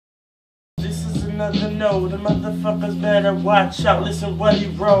another note. The motherfuckers better watch out, listen what he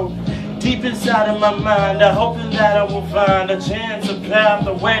wrote. Deep inside of my mind, I'm hoping that I will find a chance, a path,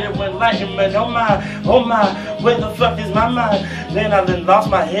 a way to enlightenment. Oh my, where the fuck is my mind? Then I done lost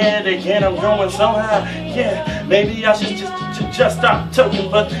my head again, I'm going so high. Yeah, maybe I should just stop talking,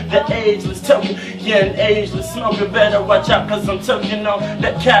 but the ageless token, yeah, an ageless smoker. Better watch out, cause I'm toking on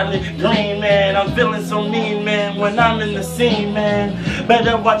that Cali green, man. I'm feeling so mean, man, when I'm in the scene, man.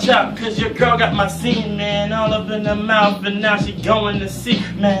 Better watch out, cause your girl got my scene, man, all up in her mouth, and now she going to see,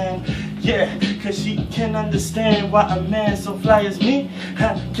 man. Yeah, cause she can understand why a man so fly as me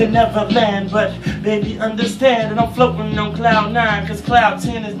can never land. But baby, understand that I'm floating on cloud 9, cause cloud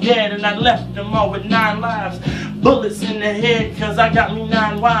 10 is dead and I left them all with 9 lives. Bullets in the head, cause I got me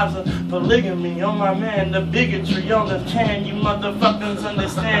 9 wives. Polygamy on my man, the bigotry on the can. You motherfuckers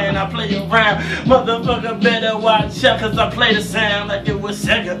understand, I play around. Motherfucker better watch out, cause I play the sound like it was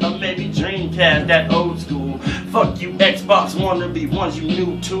Sega or maybe Dreamcast, that old school. Fuck you Xbox wannabe ones, you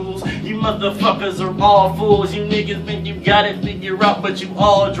new tools. You motherfuckers are all fools. You niggas think you got it figured out, but you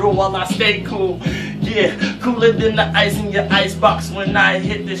all drool while I stay cool. Yeah, cooler than the ice in your icebox. When I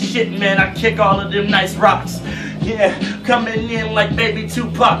hit the shit, man, I kick all of them nice rocks. Yeah, coming in like baby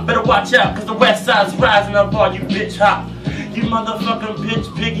Tupac. Better watch out, cause the west side's rising up all you bitch hop. You motherfucking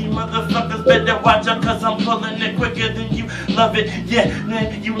bitch piggy motherfuckers better watch out, cause I'm pulling it quicker than you love it. Yeah,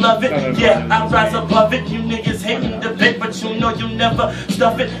 man, you love it. Yeah, I rise above it. You niggas hating the bit, but you know you never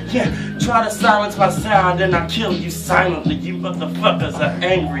stuff it. Yeah, try to silence my sound and I kill you silently. You motherfuckers are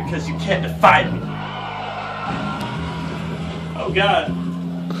angry cause you can't defy me. Oh God.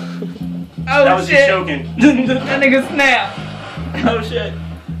 Oh, that was shit. you choking. That nigga snap. Oh shit.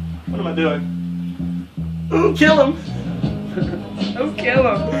 What am I doing? Ooh, kill him. Oh, kill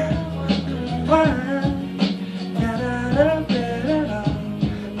him.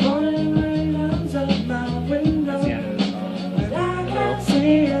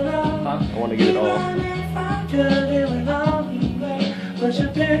 I want to get it all. Push a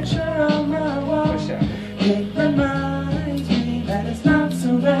picture on my wall. It reminds me that it's not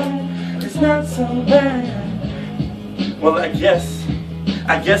so bad. It's not so bad. Well, I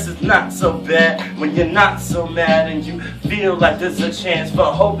guess it's not so bad when you're not so mad and you feel like there's a chance for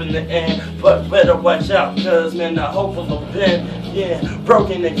hope in the end. But better watch out, cause man, the hope will bend. Yeah,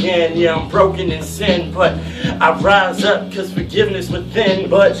 broken again, yeah, I'm broken in sin. But I rise up cause forgiveness within.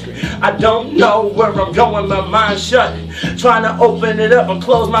 But I don't know where I'm going, my mind's shut. Trying to open it up, I'm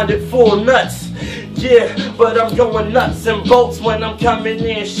closed-minded, full nuts. Yeah, but I'm going nuts and bolts when I'm coming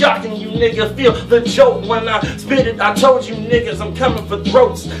in, shocking you niggas. Feel the joke when I spit it. I told you niggas I'm coming for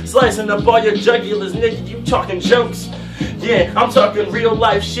throats, slicing up all your jugulars, nigga. You talking jokes? Yeah, I'm talking real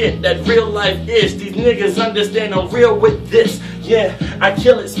life shit, that real life ish. These niggas understand I'm real with this. Yeah, I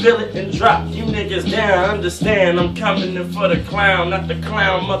kill it, spill it, and drop you niggas down. Understand, I'm coming in for the clown, not the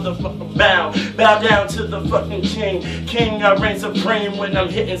clown, motherfucker. Bow down to the fucking king. King, I reign supreme when I'm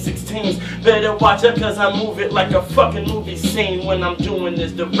hitting 16s. Better watch out, cause I move it like a fucking movie scene. When I'm doing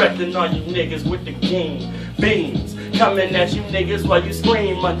this, directing all you niggas with the game beams. Coming at you niggas while you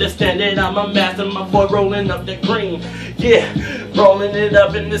scream. Understand that I'm a master, my boy rolling up the green. Yeah, rolling it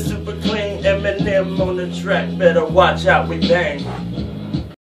up in the super clean. Eminem on the track, better watch out, we bang.